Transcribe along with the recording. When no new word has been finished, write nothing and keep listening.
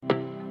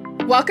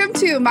Welcome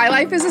to My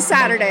Life is a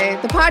Saturday,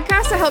 the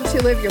podcast that helps you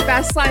live your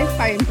best life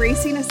by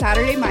embracing a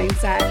Saturday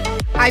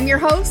mindset. I'm your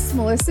host,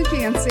 Melissa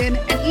Jansen,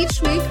 and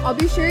each week I'll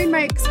be sharing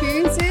my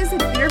experiences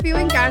and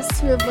interviewing guests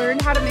who have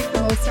learned how to make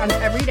the most out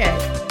of every day.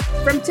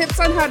 From tips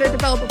on how to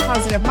develop a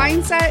positive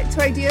mindset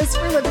to ideas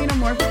for living a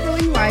more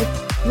fulfilling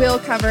life, we'll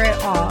cover it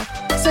all.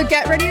 So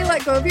get ready to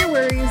let go of your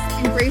worries,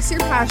 embrace your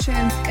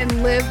passions,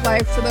 and live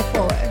life to the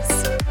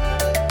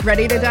fullest.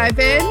 Ready to dive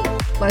in?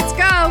 Let's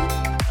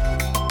go!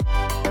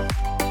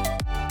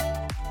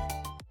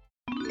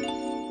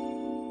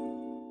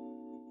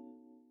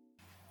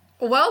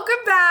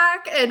 Welcome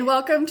back and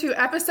welcome to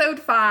episode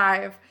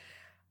 5.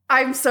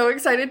 I'm so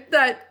excited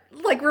that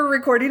we're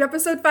recording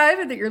episode 5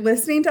 and that you're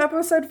listening to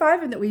episode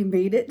 5 and that we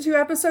made it to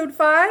episode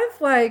 5.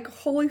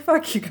 Holy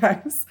fuck, you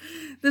guys.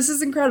 This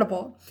is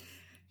incredible.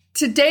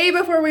 Today,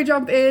 before we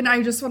jump in,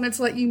 I just wanted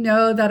to let you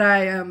know that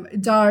I am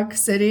dog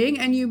sitting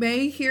and you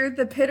may hear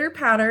the pitter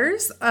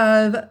patters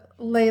of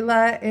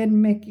Layla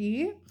and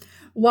Mickey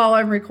while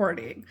I'm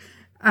recording.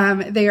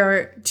 They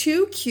are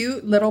two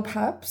cute little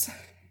pups.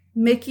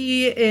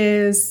 Mickey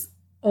is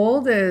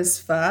old as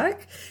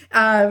fuck.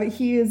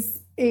 He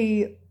is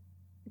a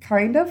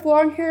kind of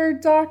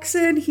long-haired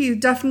dachshund. He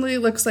definitely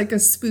looks like a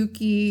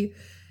spooky,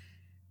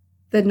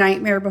 The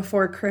Nightmare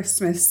Before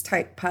Christmas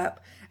type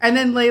pup. And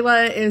then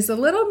Layla is a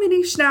little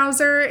mini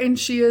schnauzer, and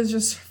she is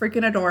just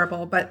freaking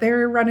adorable. But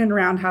they're running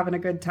around having a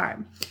good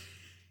time.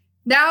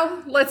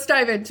 Now, let's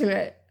dive into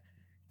it.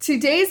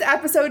 Today's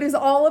episode is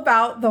all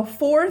about the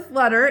fourth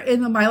letter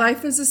in the My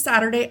Life is a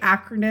Saturday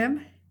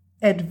acronym,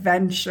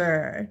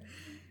 adventure.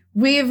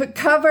 We've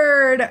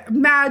covered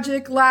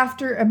magic,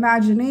 laughter,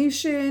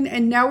 imagination,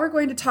 and now we're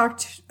going to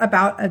talk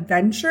about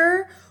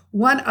adventure,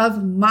 one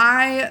of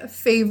my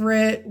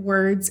favorite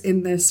words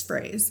in this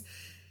phrase.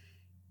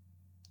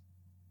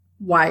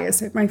 Why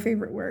is it my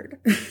favorite word?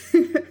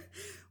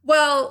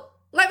 Well,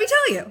 let me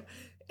tell you.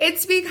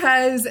 It's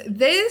because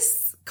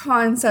this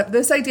concept,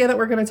 this idea that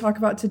we're going to talk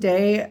about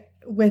today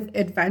with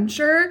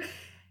adventure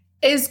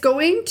is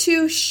going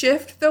to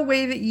shift the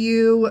way that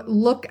you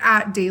look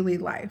at daily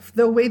life,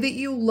 the way that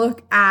you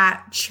look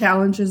at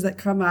challenges that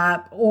come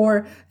up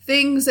or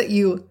things that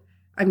you,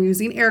 I'm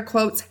using air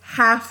quotes,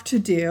 have to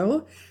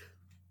do.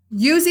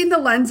 Using the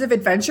lens of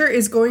adventure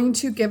is going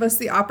to give us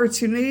the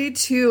opportunity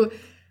to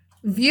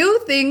view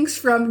things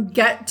from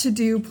get to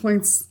do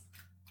points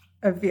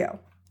of view.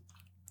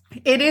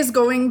 It is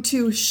going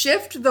to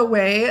shift the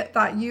way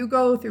that you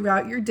go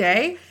throughout your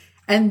day,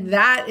 and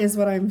that is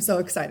what I'm so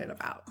excited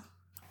about.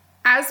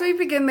 As we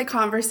begin the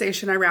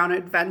conversation around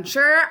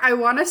adventure, I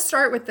want to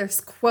start with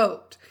this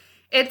quote.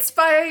 It's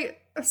by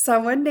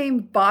someone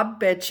named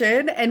Bob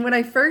Bitchin, and when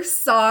I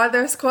first saw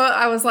this quote,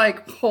 I was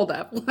like, hold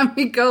up, let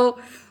me go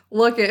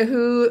look at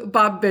who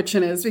Bob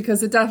Bitchin is,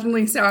 because it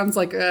definitely sounds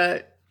like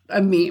a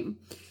meme.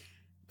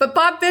 But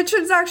Bob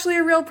Bitchin's actually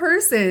a real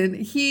person.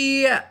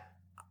 He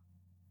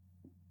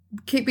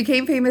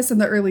became famous in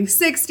the early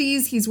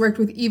 60s. He's worked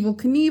with Evel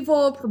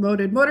Knievel,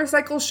 promoted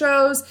motorcycle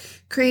shows,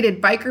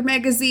 created Biker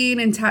Magazine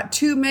and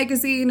Tattoo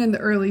Magazine in the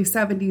early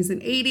 70s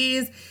and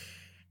 80s.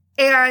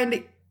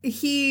 And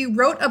he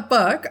wrote a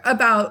book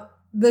about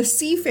the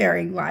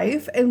seafaring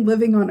life and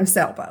living on a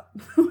sailboat,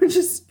 which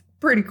is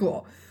pretty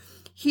cool.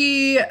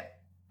 He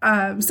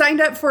signed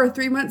up for a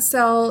 3-month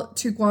sail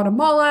to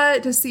Guatemala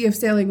to see if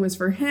sailing was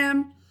for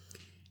him.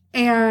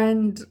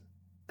 And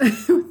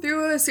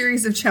through a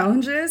series of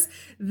challenges,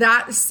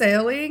 that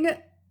sailing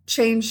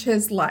changed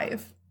his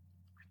life.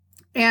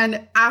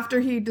 And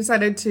after he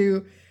decided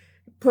to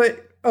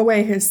put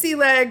away his sea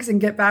legs and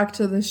get back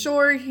to the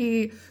shore,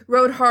 he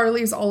rode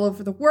Harleys all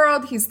over the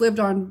world. He's lived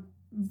on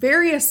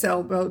various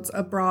sailboats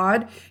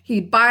abroad.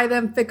 He'd buy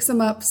them, fix them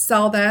up,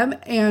 sell them.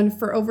 And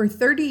for over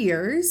 30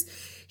 years,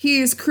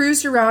 he's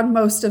cruised around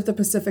most of the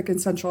Pacific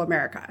and Central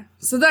America.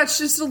 So that's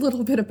just a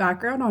little bit of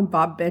background on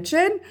Bob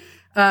Bitchin.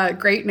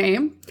 Great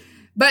name.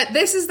 But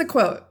this is the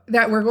quote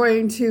that we're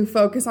going to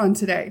focus on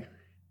today.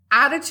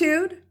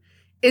 Attitude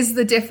is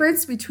the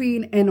difference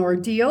between an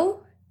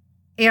ordeal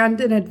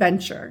and an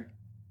adventure.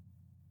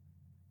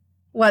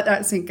 Let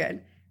that sink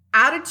in.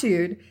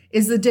 Attitude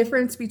is the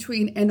difference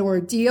between an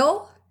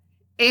ordeal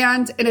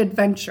and an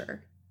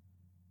adventure.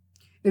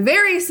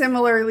 Very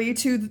similarly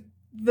to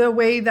the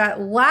way that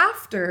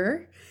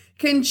laughter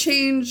can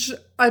change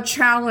a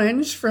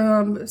challenge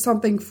from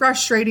something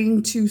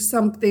frustrating to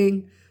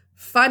something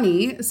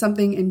funny,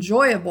 something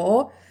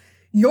enjoyable.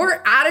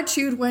 Your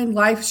attitude when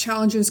life's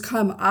challenges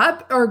come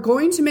up are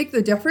going to make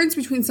the difference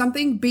between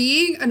something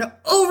being an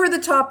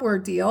over-the-top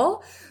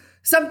ordeal,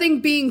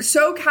 something being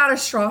so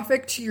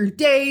catastrophic to your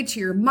day, to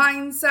your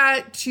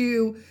mindset,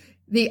 to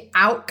the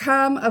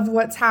outcome of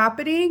what's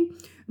happening,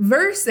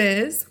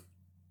 versus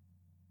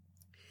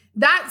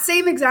that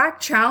same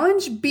exact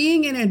challenge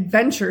being an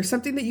adventure,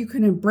 something that you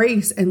can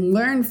embrace and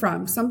learn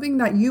from, something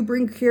that you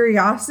bring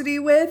curiosity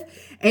with,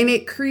 and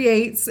it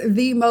creates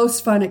the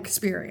most fun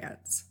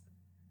experience.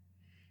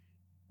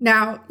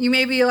 Now, you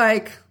may be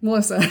like,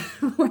 Melissa,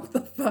 what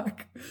the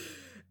fuck?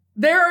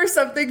 There are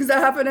some things that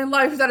happen in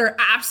life that are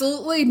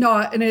absolutely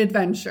not an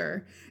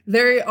adventure.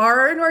 They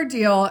are an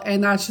ordeal,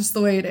 and that's just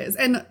the way it is.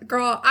 And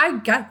girl, I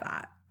get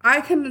that.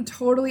 I can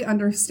totally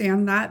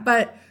understand that.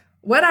 But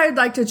what I'd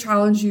like to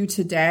challenge you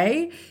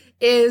today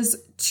is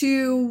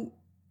to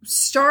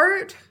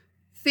start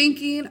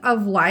thinking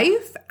of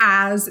life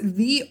as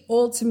the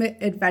ultimate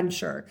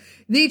adventure.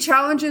 The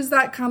challenges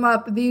that come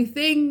up, the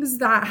things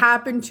that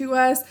happen to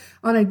us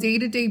on a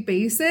day-to-day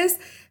basis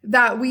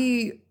that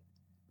we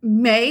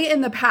may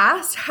in the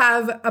past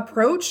have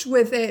approached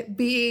with it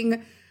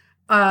being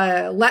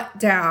a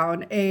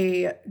letdown,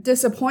 a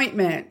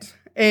disappointment,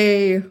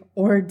 a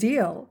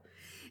ordeal,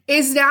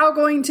 is now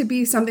going to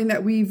be something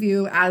that we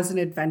view as an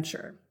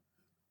adventure.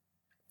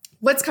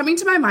 What's coming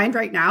to my mind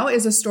right now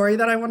is a story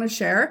that I want to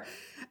share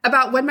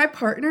about when my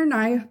partner and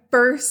I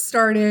first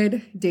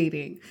started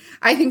dating.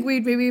 I think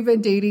we'd maybe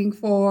been dating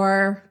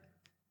for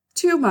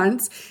 2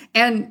 months.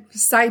 And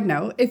side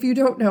note, if you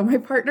don't know, my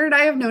partner and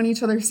I have known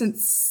each other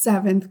since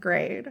 7th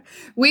grade.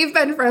 We've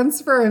been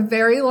friends for a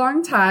very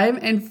long time,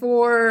 and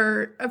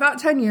for about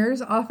 10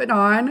 years, off and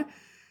on,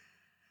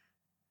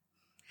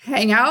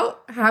 hang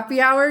out,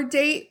 happy hour,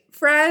 date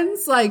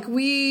friends. Like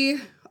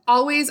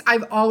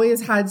I've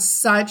always had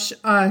such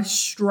a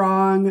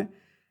strong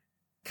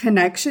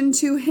connection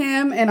to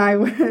him, and I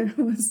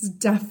was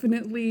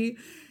definitely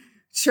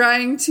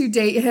trying to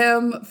date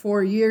him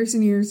for years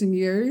and years and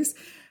years.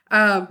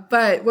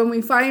 But when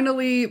we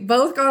finally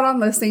both got on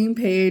the same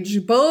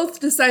page,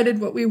 both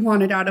decided what we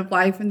wanted out of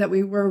life and that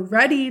we were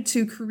ready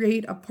to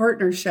create a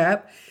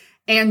partnership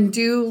and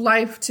do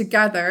life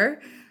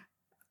together,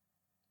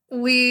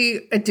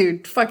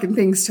 fucking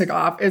things took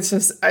off.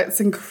 It's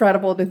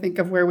incredible to think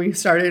of where we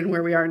started and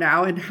where we are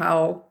now and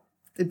how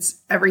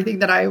it's everything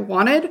that I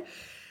wanted.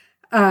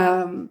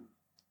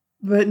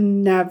 But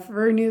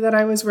never knew that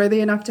I was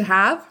worthy enough to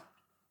have.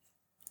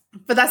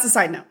 But that's a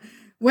side note.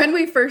 When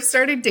we first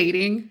started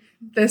dating,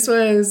 this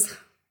was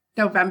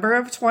November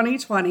of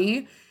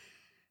 2020,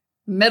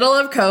 middle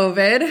of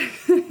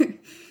COVID.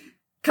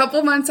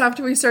 Couple months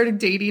after we started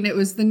dating, it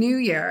was the new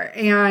year,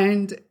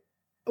 and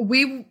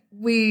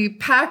we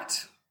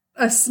packed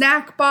a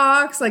snack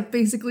box, like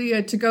basically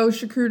a to-go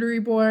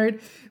charcuterie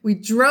board. We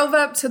drove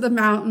up to the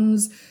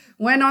mountains,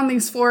 went on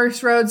these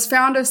forest roads,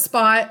 found a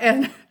spot,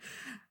 and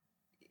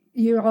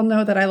you all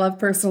know that I love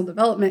personal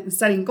development and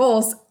setting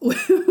goals.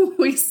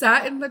 We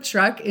sat in the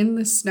truck in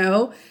the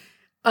snow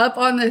up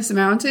on this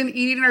mountain,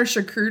 eating our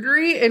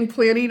charcuterie and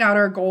planning out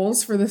our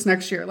goals for this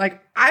next year.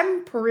 Like,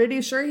 I'm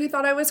pretty sure he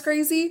thought I was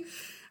crazy,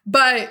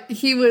 but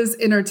he was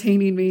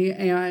entertaining me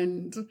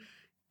and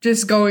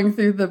just going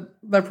through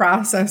the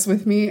process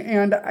with me.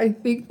 And I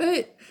think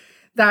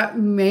that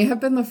may have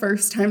been the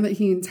first time that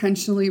he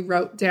intentionally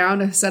wrote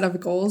down a set of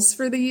goals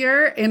for the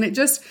year. And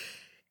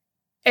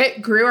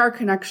it grew our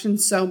connection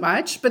so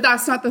much, but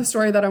that's not the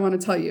story that I want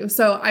to tell you.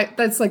 So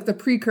that's like the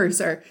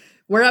precursor.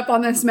 We're up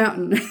on this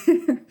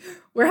mountain.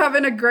 We're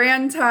having a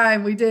grand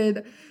time. We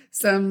did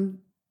some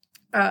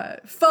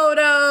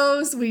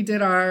photos. We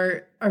did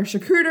our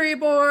charcuterie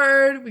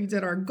board. We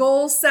did our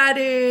goal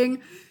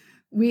setting.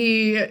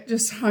 We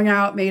just hung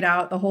out, made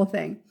out, the whole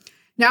thing.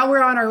 Now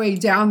we're on our way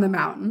down the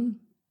mountain.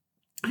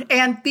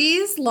 And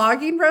these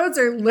logging roads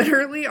are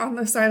literally on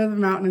the side of the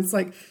mountain. It's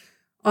like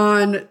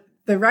on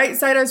the right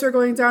side as we're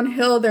going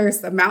downhill, there's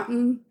the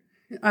mountain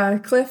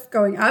cliff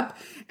going up.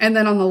 And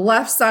then on the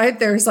left side,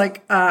 there's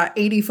like a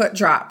 80-foot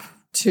drop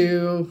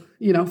to,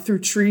 through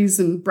trees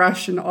and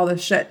brush and all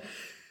this shit.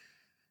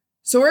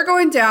 So we're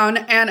going down,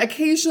 and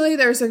occasionally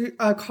there's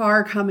a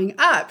car coming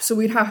up. So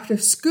we'd have to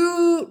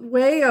scoot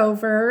way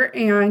over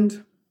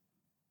and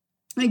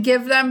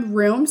give them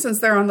room, since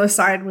they're on the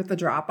side with the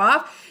drop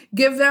off,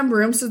 give them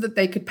room so that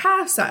they could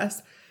pass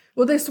us.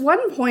 Well, this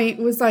one point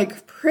was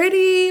like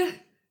pretty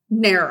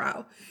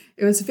narrow.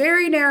 It was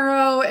very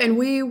narrow, and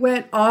we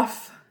went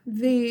off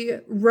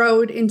the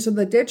road into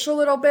the ditch a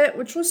little bit,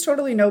 which was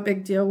totally no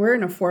big deal. We're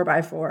in a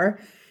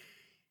 4x4.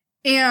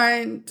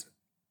 And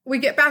we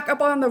get back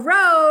up on the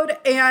road,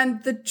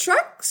 and the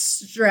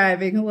truck's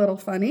driving a little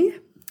funny.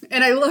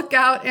 And I look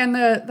out, and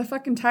the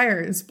fucking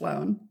tire is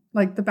blown,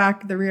 like the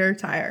back of the rear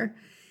tire.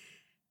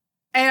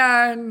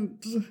 And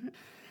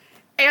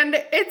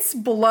it's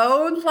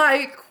blown,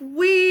 like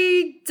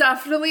we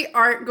definitely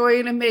aren't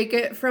going to make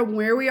it from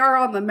where we are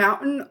on the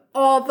mountain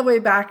all the way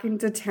back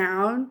into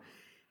town.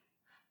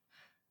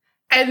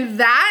 And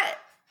that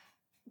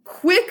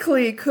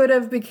quickly could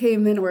have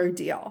become an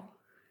ordeal.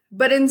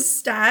 But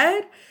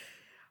instead,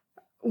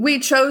 we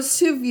chose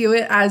to view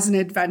it as an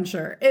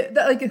adventure.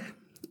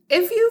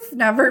 If you've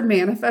never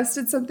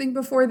manifested something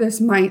before, this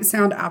might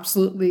sound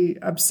absolutely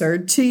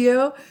absurd to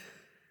you.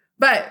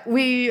 But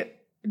we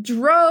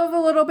drove a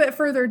little bit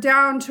further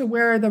down to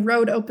where the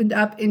road opened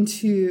up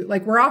into,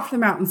 like, we're off the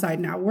mountainside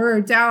now.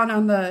 We're down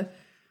on the,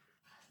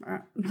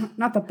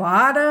 not the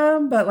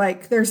bottom, but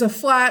like there's a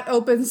flat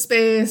open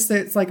space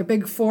that's like a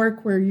big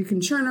fork where you can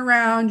turn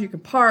around, you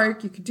can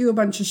park, you could do a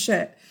bunch of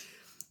shit.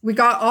 We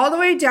got all the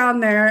way down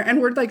there,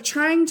 and we're like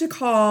trying to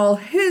call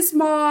his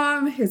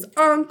mom, his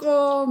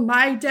uncle,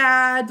 my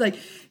dad, like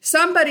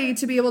somebody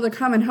to be able to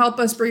come and help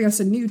us, bring us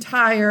a new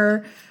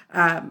tire.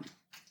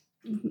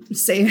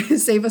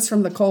 save us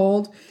from the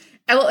cold,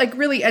 and like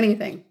really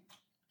anything.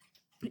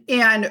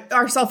 And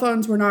our cell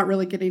phones were not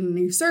really getting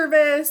any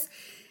service.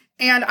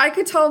 And I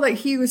could tell that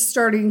he was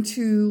starting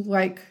to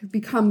like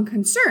become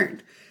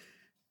concerned.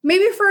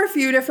 Maybe for a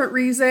few different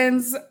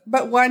reasons,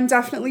 but one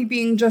definitely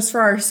being just for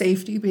our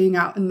safety, being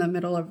out in the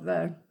middle of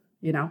the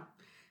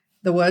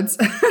woods,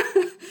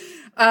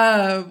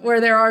 where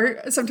there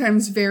are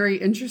sometimes very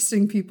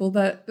interesting people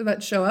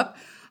that show up.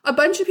 A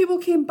bunch of people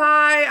came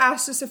by,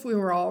 asked us if we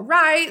were all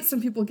right.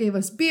 Some people gave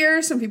us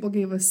beer. Some people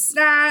gave us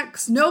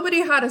snacks.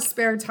 Nobody had a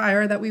spare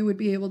tire that we would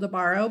be able to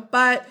borrow,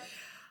 but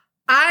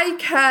I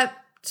kept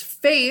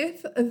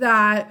faith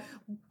that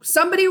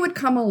somebody would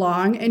come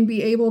along and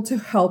be able to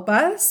help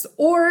us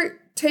or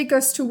take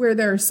us to where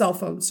there's cell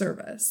phone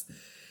service.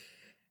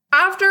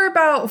 After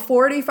about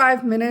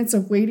 45 minutes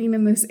of waiting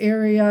in this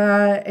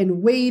area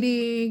and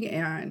waiting,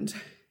 and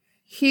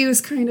he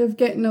was kind of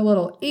getting a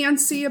little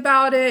antsy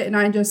about it, and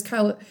I just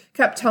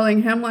kept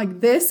telling him,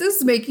 like, this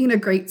is making a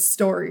great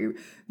story.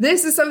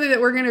 This is something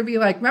that we're going to be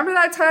like, remember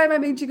that time I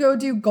made you go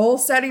do goal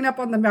setting up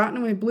on the mountain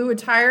and we blew a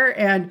tire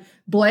and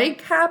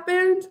blank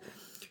happened?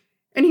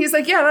 And he's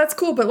like, yeah, that's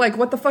cool, but like,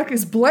 what the fuck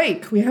is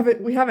blank? We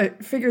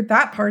haven't figured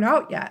that part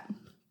out yet.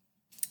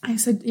 I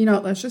said,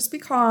 let's just be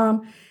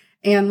calm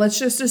and let's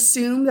just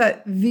assume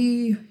that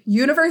the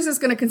universe is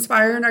going to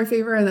conspire in our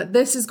favor and that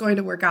this is going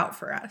to work out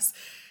for us,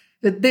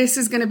 that this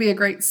is going to be a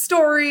great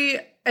story,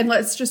 and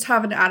let's just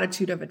have an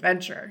attitude of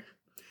adventure.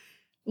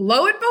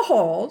 Lo and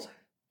behold,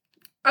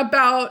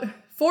 about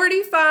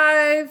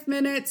 45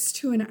 minutes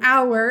to an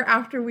hour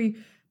after we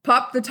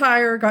popped the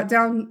tire, got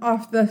down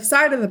off the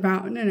side of the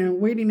mountain, and are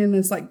waiting in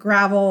this like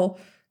gravel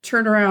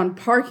turnaround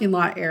parking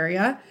lot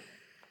area,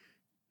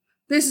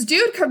 this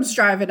dude comes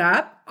driving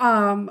up,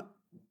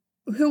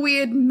 who we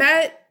had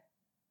met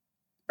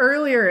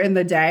earlier in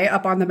the day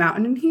up on the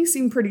mountain, and he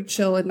seemed pretty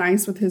chill and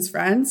nice with his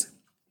friends.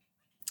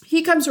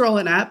 He comes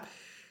rolling up,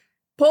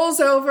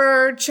 pulls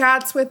over,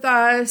 chats with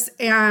us,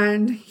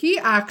 and he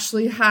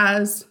actually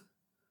has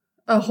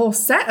a whole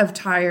set of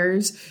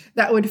tires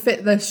that would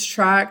fit this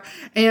truck.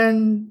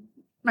 And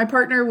my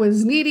partner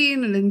was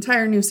needing an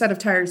entire new set of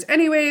tires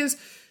anyways.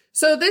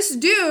 So this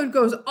dude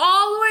goes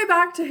all the way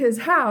back to his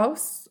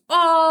house,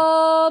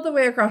 all the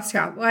way across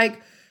town,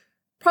 like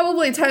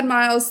probably 10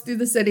 miles through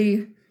the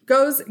city,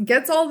 goes,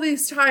 gets all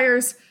these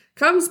tires,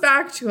 comes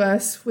back to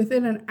us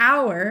within an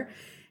hour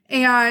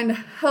and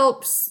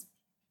helps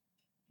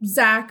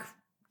Zach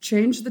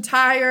change the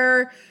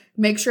tire,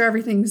 make sure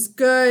everything's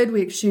good.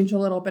 We exchange a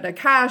little bit of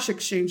cash,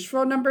 exchange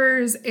phone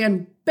numbers,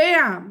 and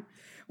bam,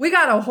 we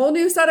got a whole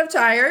new set of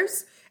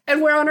tires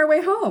and we're on our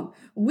way home.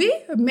 We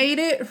made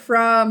it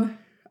from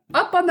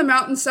up on the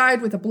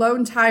mountainside with a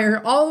blown tire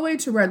all the way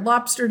to Red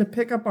Lobster to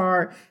pick up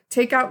our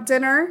takeout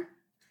dinner,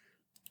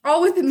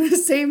 all within the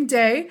same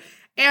day.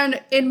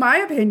 And in my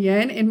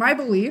opinion, in my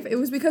belief, it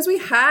was because we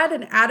had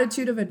an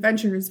attitude of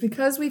adventure. It's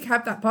because we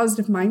kept that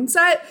positive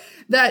mindset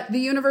that the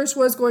universe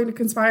was going to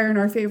conspire in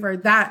our favor,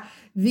 that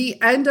the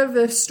end of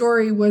this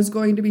story was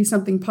going to be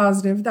something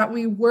positive, that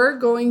we were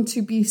going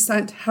to be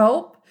sent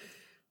help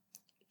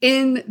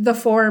in the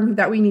form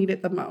that we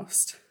needed the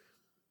most.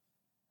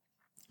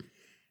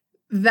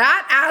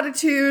 That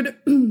attitude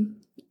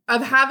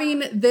of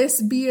having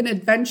this be an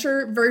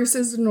adventure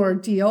versus an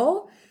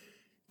ordeal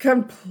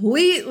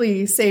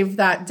completely saved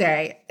that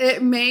day.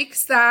 It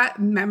makes that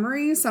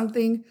memory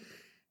something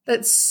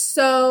that's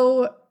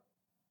so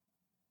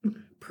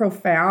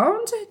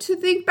profound to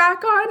think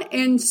back on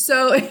and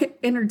so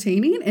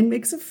entertaining, and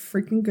makes a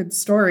freaking good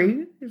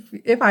story,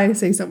 if I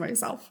say so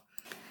myself.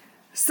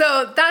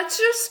 So that's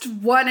just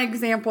one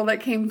example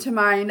that came to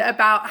mind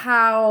about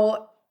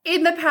how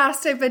in the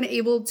past I've been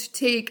able to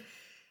take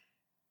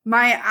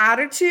my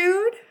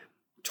attitude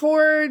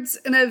towards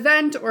an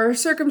event or a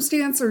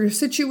circumstance or a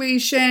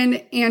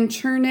situation and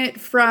turn it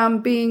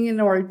from being an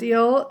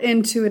ordeal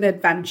into an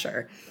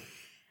adventure.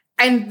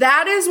 And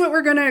that is what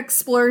we're going to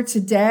explore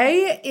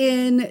today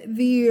in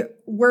the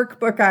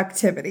workbook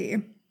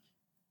activity.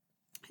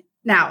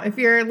 Now, if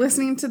you're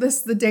listening to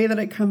this the day that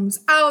it comes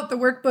out, the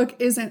workbook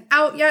isn't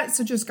out yet,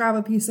 so just grab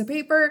a piece of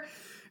paper,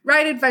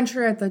 write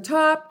adventure at the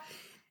top,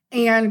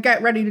 and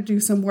get ready to do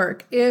some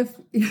work. If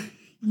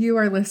you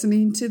are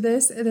listening to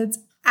this and it's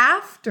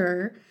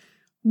after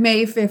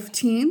May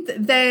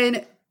 15th,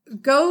 then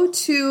go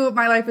to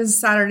My Life is a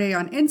Saturday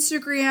on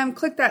Instagram,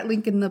 click that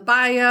link in the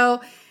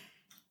bio,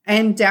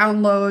 and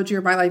download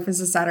your My Life is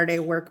a Saturday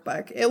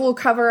workbook. It will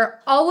cover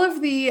all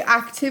of the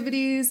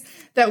activities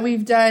that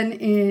we've done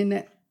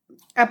in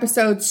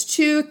episodes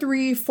 2,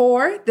 3,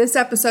 4, this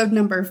episode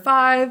number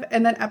 5,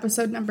 and then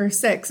episode number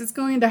 6. It's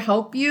going to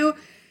help you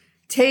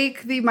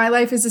take the My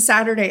Life is a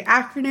Saturday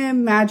acronym,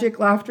 Magic,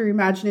 Laughter,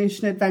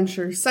 Imagination,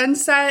 Adventure,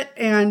 Sunset,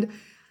 and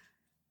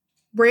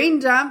brain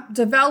dump,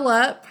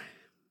 develop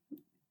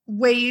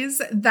ways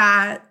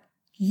that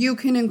you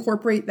can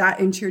incorporate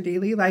that into your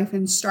daily life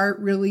and start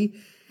really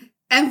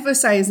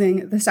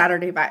emphasizing the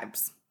Saturday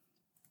vibes.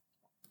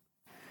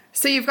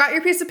 So you've got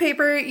your piece of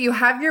paper, you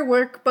have your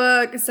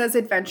workbook, it says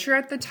adventure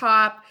at the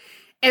top,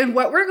 And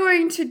what we're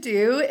going to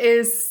do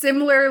is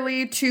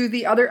similarly to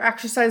the other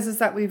exercises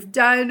that we've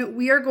done,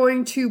 we are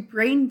going to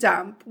brain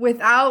dump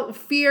without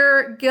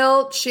fear,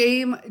 guilt,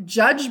 shame,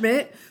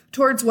 judgment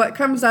towards what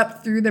comes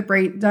up through the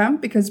brain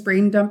dump, because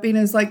brain dumping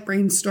is like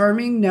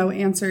brainstorming. No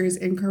answer is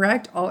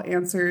incorrect. All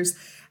answers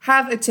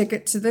have a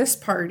ticket to this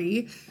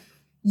party.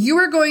 You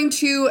are going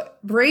to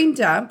brain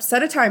dump,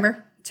 set a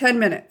timer, 10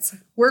 minutes.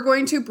 We're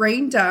going to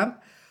brain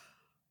dump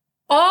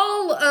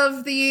all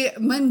of the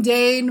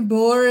mundane,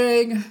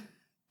 boring,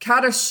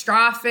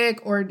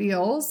 catastrophic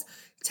ordeals,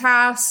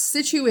 tasks,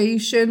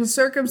 situations,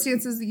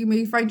 circumstances that you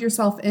may find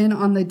yourself in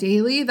on the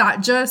daily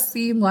that just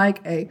seem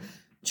like a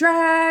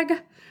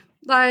drag.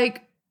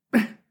 Like,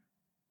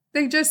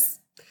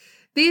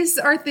 these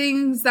are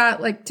things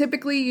that like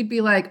typically you'd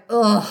be like,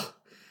 ugh,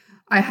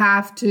 I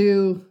have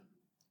to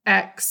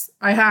X,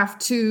 I have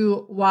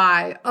to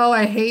Y. Oh,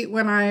 I hate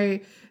when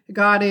I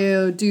got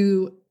to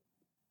do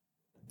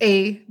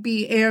A,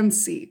 B, and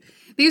C.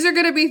 These are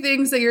going to be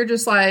things that you're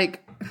just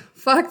like,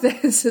 fuck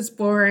this, it's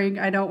boring,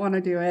 I don't want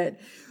to do it.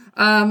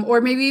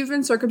 Or maybe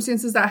even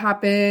circumstances that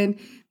happen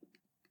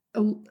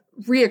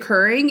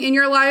reoccurring in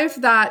your life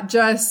that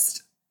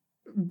just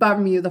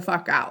bum you the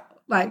fuck out.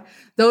 Like,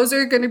 those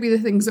are going to be the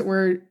things that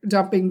we're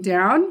dumping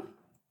down,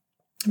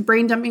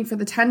 brain dumping for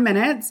the 10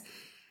 minutes.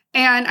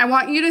 And I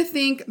want you to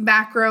think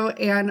macro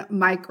and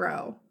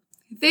micro.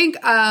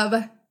 Think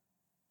of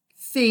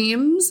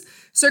themes,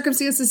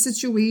 circumstances,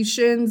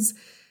 situations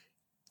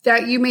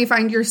that you may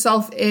find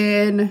yourself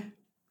in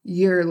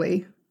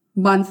yearly,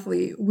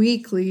 monthly,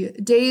 weekly,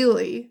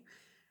 daily,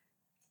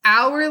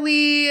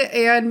 hourly,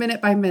 and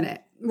minute by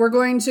minute. We're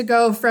going to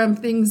go from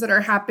things that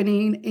are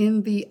happening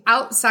in the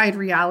outside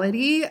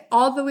reality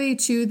all the way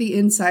to the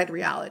inside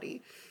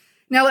reality.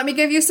 Now, let me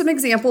give you some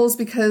examples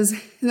because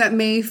that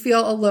may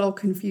feel a little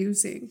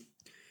confusing.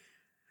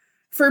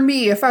 For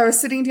me, if I was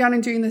sitting down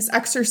and doing this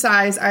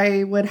exercise,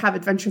 I would have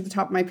adventure at the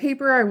top of my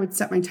paper. I would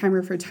set my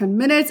timer for 10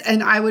 minutes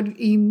and I would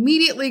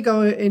immediately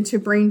go into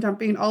brain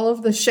dumping all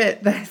of the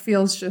shit that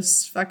feels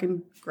just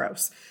fucking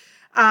gross.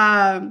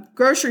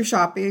 Grocery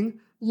shopping,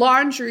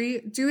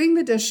 laundry, doing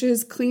the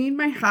dishes, cleaning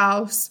my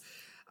house,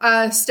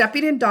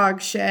 stepping in dog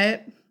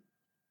shit,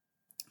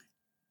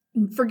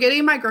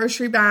 forgetting my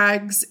grocery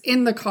bags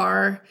in the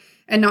car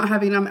and not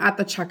having them at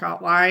the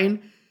checkout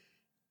line.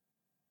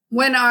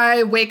 When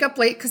I wake up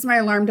late because my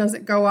alarm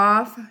doesn't go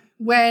off.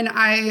 When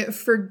I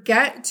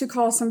forget to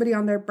call somebody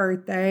on their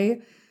birthday.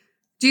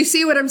 Do you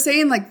see what I'm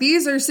saying? Like,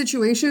 these are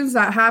situations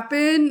that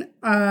happen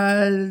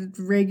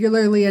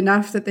regularly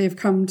enough that they've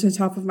come to the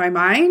top of my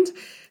mind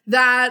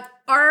that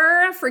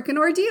are a freaking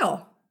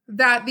ordeal.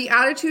 That the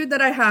attitude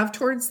that I have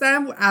towards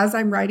them as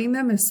I'm writing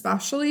them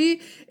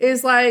especially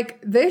is like,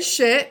 this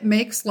shit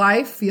makes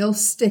life feel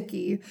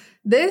sticky.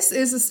 This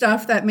is the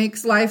stuff that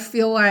makes life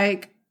feel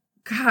like,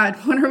 God,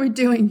 what are we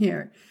doing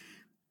here?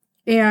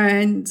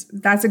 And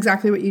that's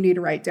exactly what you need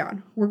to write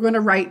down. We're going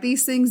to write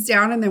these things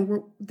down, and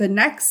then the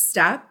next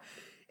step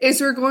is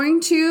we're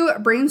going to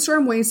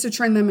brainstorm ways to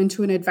turn them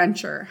into an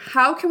adventure.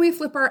 How can we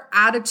flip our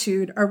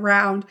attitude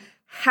around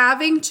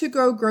having to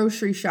go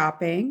grocery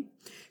shopping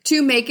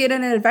to make it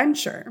an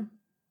adventure?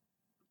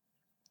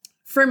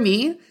 For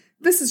me,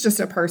 this is just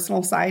a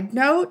personal side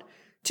note.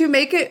 To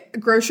make it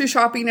grocery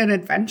shopping an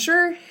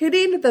adventure,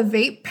 hitting the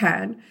vape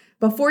pen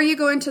before you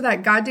go into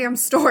that goddamn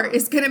store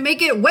is going to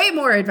make it way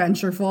more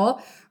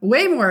adventureful,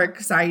 way more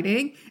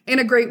exciting, and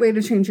a great way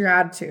to change your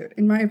attitude.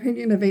 In my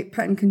opinion, a vape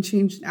pen can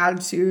change an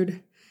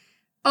attitude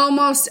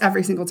almost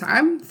every single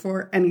time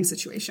for any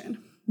situation.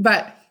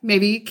 But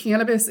maybe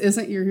cannabis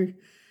isn't your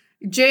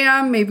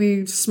jam.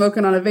 Maybe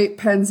smoking on a vape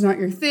pen's not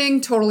your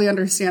thing. Totally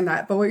understand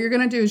that. But what you're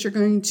going to do is you're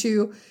going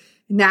to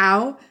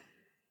now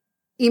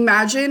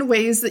imagine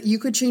ways that you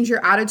could change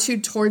your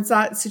attitude towards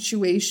that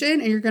situation,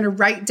 and you're going to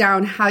write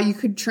down how you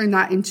could turn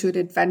that into an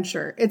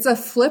adventure. It's a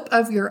flip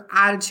of your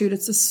attitude.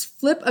 It's a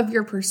flip of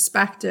your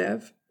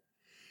perspective.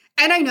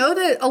 And I know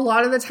that a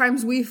lot of the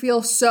times we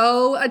feel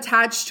so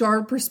attached to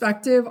our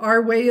perspective,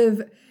 our way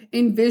of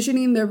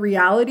envisioning the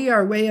reality,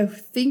 our way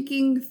of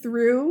thinking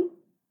through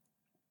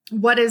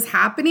what is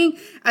happening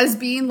as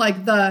being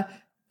like the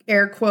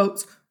air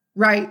quotes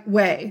right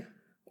way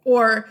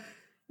or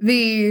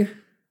the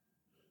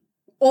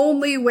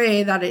only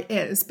way that it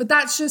is. But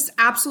that's just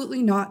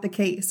absolutely not the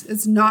case.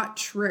 It's not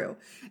true.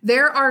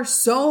 There are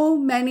so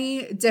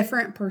many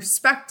different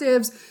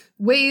perspectives,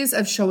 ways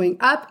of showing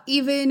up.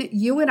 Even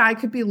you and I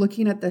could be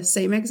looking at the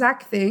same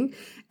exact thing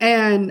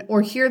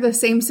or hear the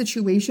same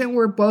situation.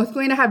 We're both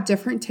going to have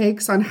different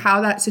takes on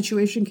how that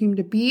situation came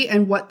to be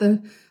and what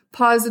the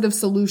positive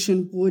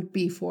solution would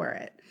be for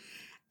it.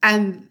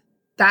 And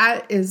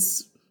that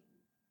is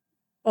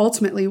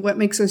ultimately what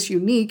makes us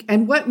unique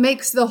and what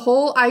makes the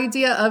whole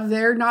idea of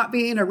there not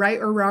being a right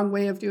or wrong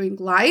way of doing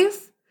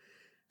life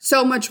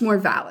so much more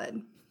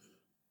valid.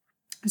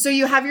 So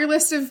you have your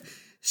list of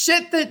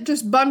shit that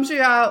just bums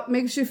you out,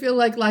 makes you feel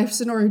like life's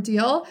an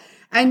ordeal.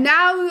 And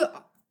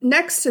now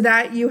next to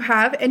that you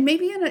have, and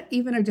maybe in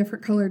even a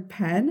different colored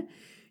pen,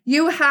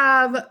 you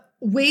have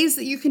ways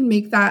that you can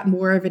make that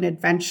more of an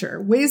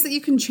adventure, ways that you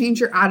can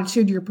change your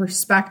attitude, your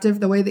perspective,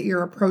 the way that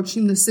you're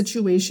approaching the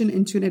situation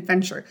into an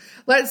adventure.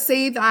 Let's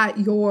say that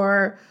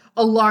your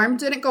alarm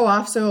didn't go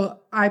off. So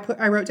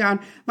I wrote down,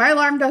 my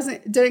alarm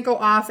didn't go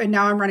off and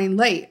now I'm running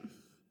late.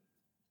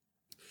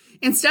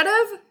 Instead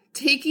of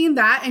taking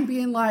that and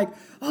being like,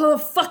 oh,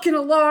 fucking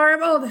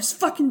alarm, oh, this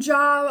fucking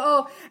job,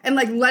 oh, and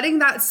like letting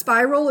that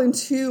spiral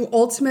into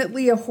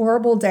ultimately a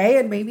horrible day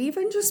and maybe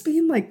even just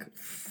being like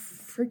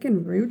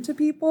freaking rude to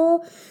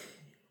people,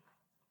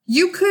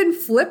 you could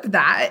flip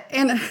that.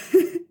 And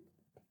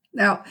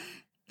now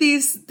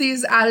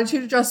these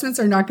attitude adjustments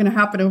are not going to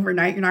happen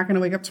overnight. You're not going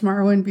to wake up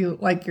tomorrow and be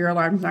like, your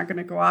alarm's not going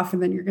to go off.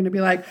 And then you're going to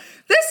be like,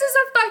 this is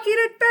a fucking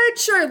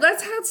adventure.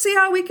 Let's see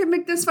how we can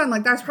make this fun.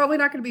 Like, that's probably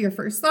not going to be your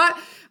first thought.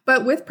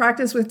 But with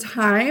practice, with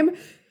time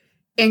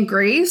and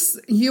grace,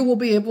 you will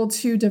be able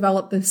to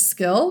develop this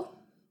skill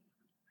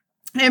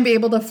and be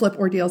able to flip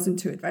ordeals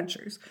into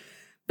adventures.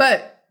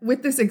 But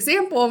with this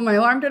example, my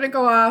alarm didn't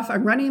go off.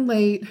 I'm running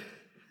late.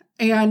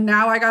 And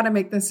now I got to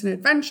make this an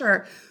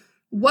adventure.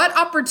 What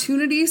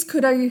opportunities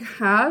could I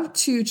have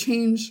to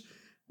change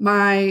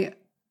my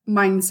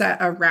mindset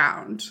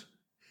around?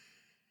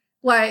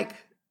 Like,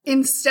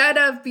 instead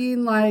of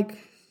being like,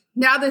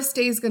 now this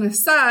day's going to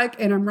suck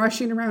and I'm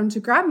rushing around to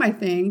grab my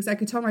things, I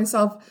could tell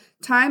myself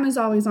time is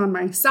always on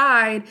my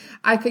side.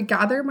 I could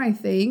gather my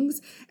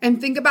things and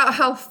think about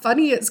how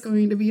funny it's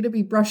going to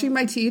be brushing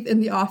my teeth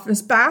in the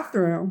office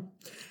bathroom.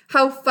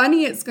 How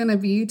funny it's going to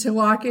be to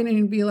walk in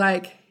and be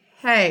like,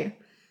 hey,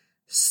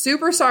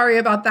 super sorry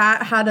about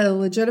that. Had a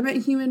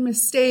legitimate human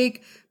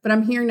mistake, but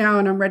I'm here now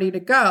and I'm ready to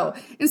go.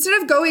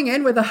 Instead of going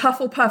in with a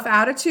Hufflepuff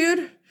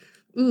attitude,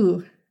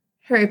 ooh,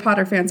 Harry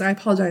Potter fans, I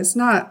apologize.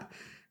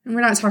 We're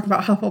not talking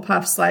about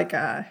Hufflepuffs like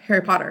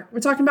Harry Potter. We're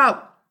talking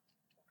about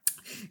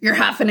you're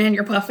huffing in,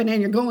 you're puffing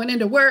in, you're going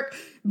into work,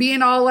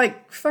 being all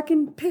like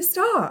fucking pissed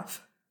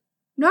off.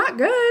 Not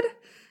good.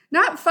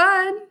 Not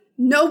fun.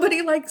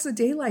 Nobody likes a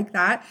day like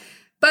that.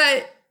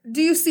 But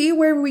do you see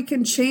where we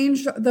can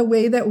change the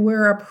way that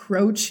we're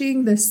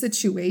approaching this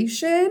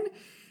situation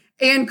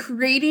and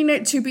creating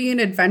it to be an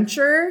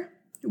adventure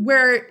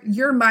where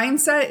your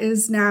mindset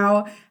is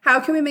now, how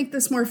can we make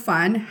this more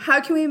fun?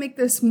 How can we make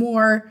this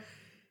more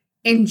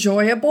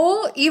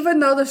enjoyable, even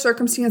though the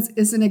circumstance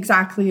isn't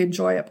exactly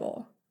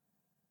enjoyable?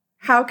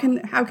 How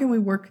can we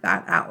work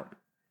that out?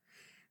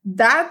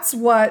 That's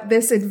what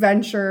this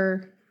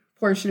adventure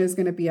portion is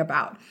going to be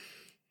about.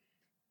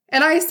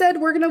 And I said,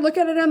 we're going to look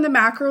at it on the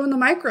macro and the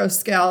micro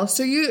scale.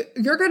 So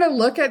you're going to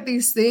look at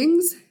these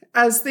things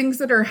as things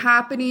that are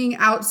happening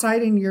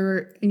outside in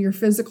your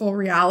physical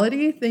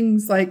reality.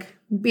 Things like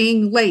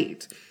being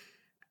late,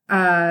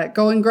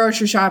 going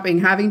grocery shopping,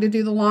 having to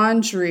do the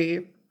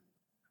laundry,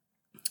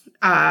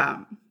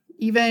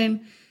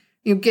 even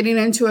getting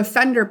into a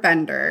fender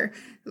bender.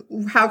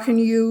 How can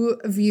you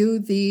view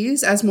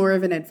these as more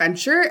of an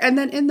adventure? And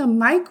then in the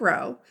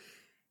micro,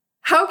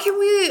 how can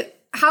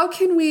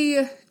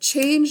we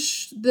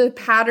change the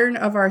pattern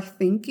of our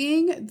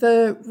thinking,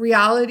 the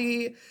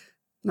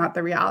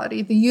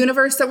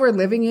universe that we're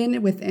living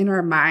in within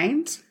our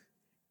mind,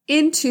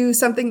 into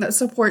something that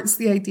supports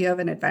the idea of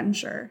an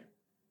adventure?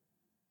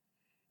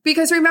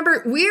 Because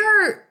remember, we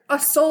are a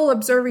soul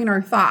observing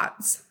our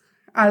thoughts.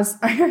 As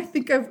I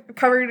think I've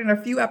covered in a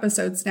few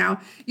episodes now,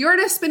 you're in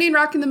a spinning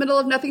rock in the middle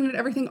of nothing and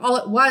everything all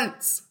at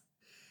once.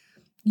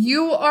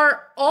 You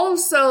are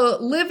also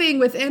living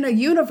within a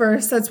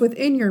universe that's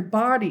within your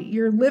body.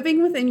 You're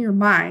living within your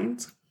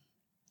mind.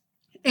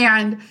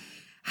 And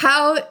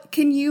how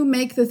can you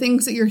make the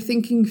things that you're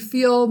thinking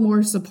feel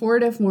more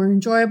supportive, more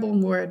enjoyable,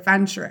 more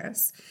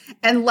adventurous,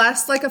 and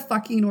less like a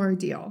fucking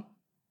ordeal?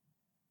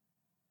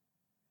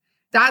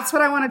 That's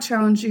what I want to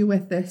challenge you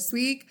with this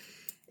week,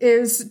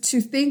 is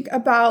to think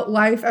about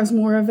life as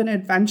more of an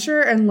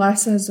adventure and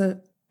less as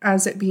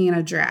it being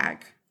a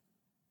drag.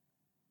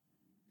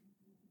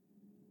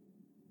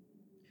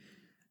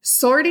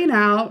 Sorting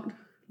out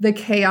the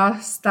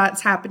chaos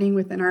that's happening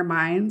within our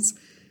minds,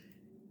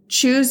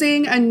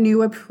 choosing a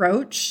new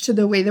approach to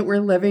the way that we're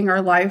living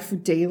our life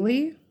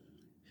daily,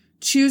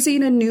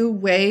 choosing a new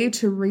way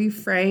to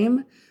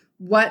reframe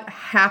what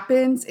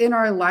happens in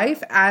our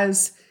life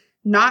as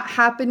not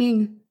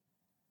happening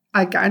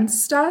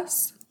against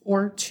us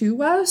or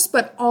to us,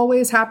 but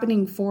always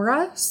happening for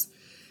us,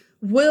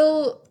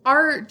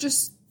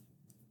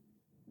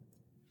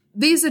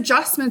 these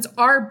adjustments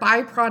are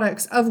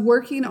byproducts of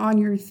working on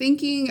your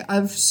thinking,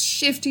 of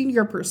shifting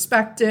your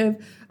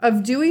perspective,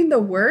 of doing the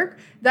work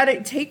that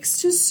it takes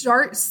to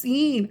start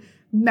seeing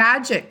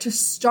magic, to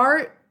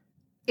start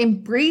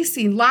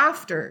embracing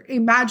laughter,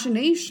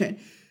 imagination,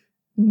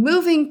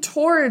 moving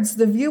towards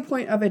the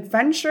viewpoint of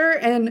adventure.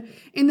 And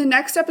in the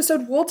next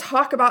episode, we'll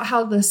talk about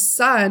how the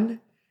sun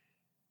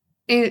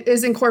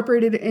is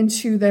incorporated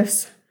into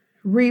this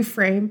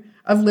reframe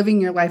of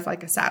living your life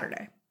like a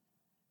Saturday.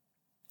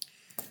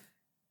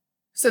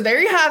 So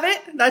there you have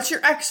it. That's your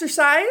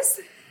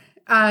exercise.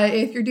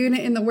 If you're doing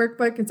it in the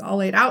workbook, it's all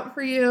laid out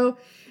for you.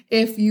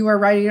 If you are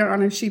writing it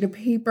on a sheet of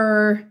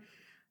paper,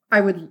 I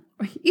would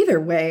Either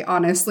way,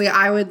 honestly,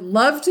 I would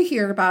love to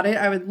hear about it.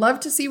 I would love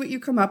to see what you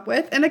come up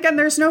with. And again,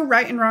 there's no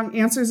right and wrong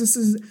answers. This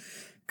is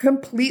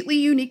completely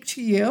unique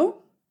to you.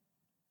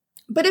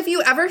 But if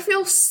you ever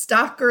feel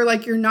stuck or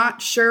like you're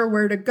not sure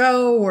where to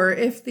go, or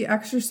if the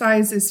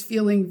exercise is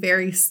feeling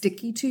very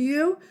sticky to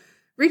you,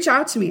 reach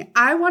out to me.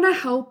 I want to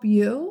help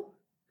you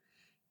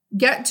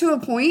get to a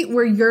point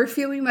where you're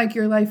feeling like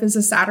your life is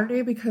a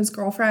Saturday, because,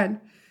 girlfriend,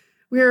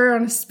 we're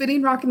on a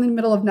spinning rock in the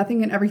middle of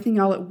nothing and everything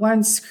all at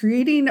once.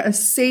 Creating a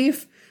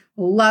safe,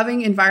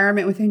 loving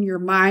environment within your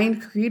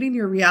mind, creating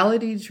your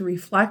reality to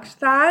reflect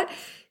that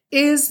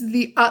is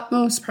the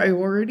utmost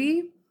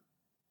priority.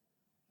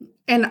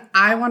 And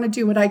I want to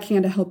do what I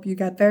can to help you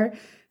get there,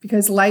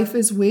 because life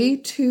is way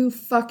too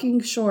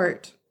fucking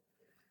short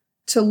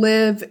to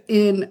live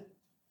in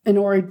an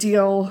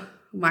ordeal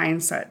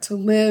mindset, to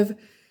live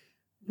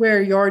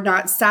where you're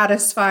not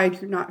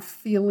satisfied, you're not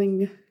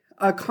feeling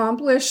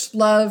accomplished,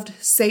 loved,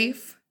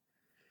 safe.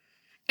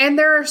 And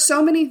there are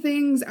so many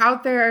things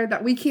out there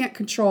that we can't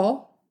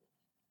control,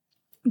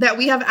 that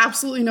we have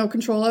absolutely no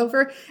control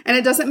over. And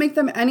it doesn't make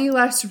them any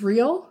less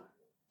real,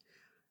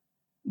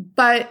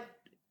 but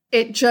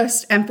it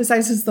just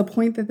emphasizes the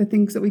point that the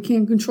things that we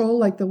can't control,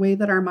 like the way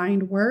that our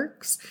mind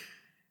works,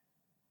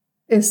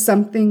 is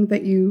something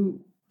that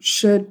you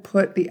should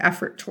put the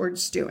effort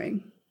towards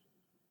doing.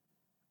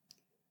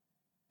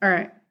 All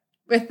right.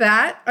 With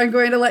that, I'm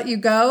going to let you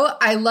go.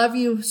 I love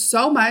you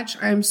so much.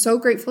 I'm so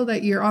grateful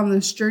that you're on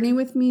this journey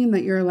with me and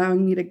that you're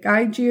allowing me to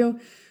guide you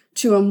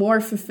to a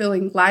more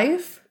fulfilling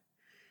life.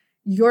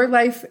 Your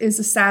life is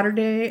a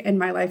Saturday and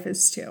my life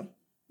is too.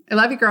 I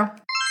love you, girl.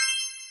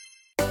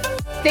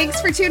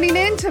 Thanks for tuning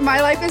in to My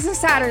Life is a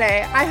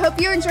Saturday. I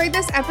hope you enjoyed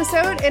this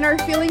episode and are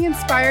feeling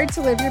inspired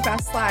to live your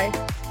best life.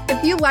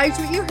 If you liked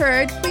what you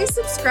heard, please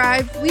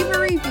subscribe, leave a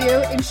review,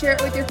 and share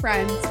it with your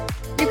friends.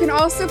 You can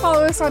also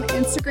follow us on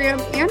Instagram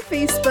and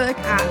Facebook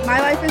at My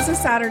Life is a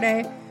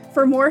Saturday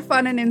for more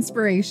fun and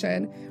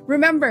inspiration.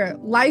 Remember,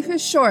 life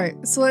is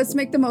short, so let's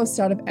make the most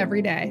out of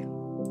every day.